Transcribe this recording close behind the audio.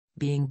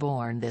Being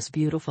born this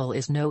beautiful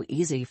is no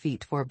easy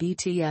feat for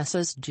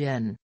BTS's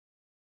Jin.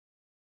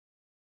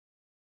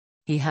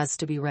 He has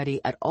to be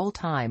ready at all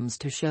times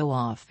to show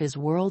off his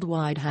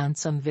worldwide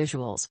handsome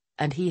visuals,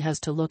 and he has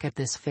to look at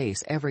this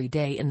face every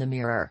day in the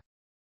mirror.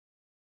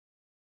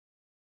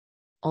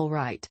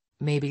 Alright,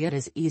 maybe it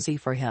is easy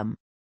for him.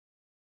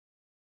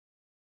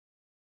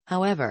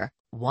 However,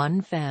 one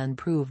fan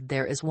proved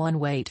there is one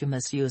way to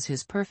misuse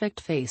his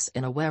perfect face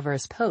in a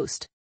Weverse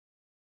post.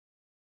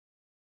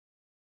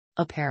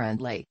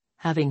 Apparently,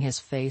 having his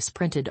face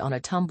printed on a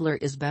tumbler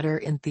is better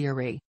in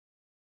theory.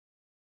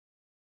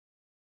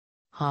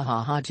 Ha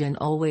ha ha, Jin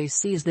always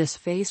sees this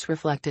face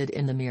reflected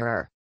in the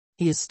mirror.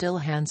 He is still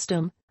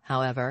handsome,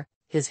 however,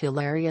 his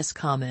hilarious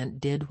comment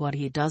did what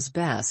he does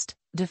best,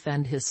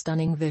 defend his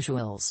stunning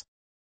visuals.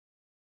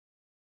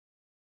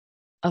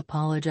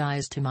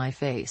 Apologize to my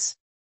face.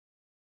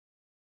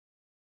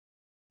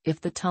 If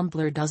the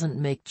tumbler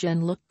doesn't make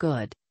Jin look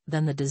good,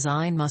 then the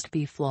design must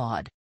be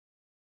flawed.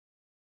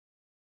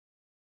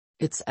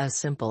 It's as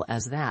simple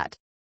as that.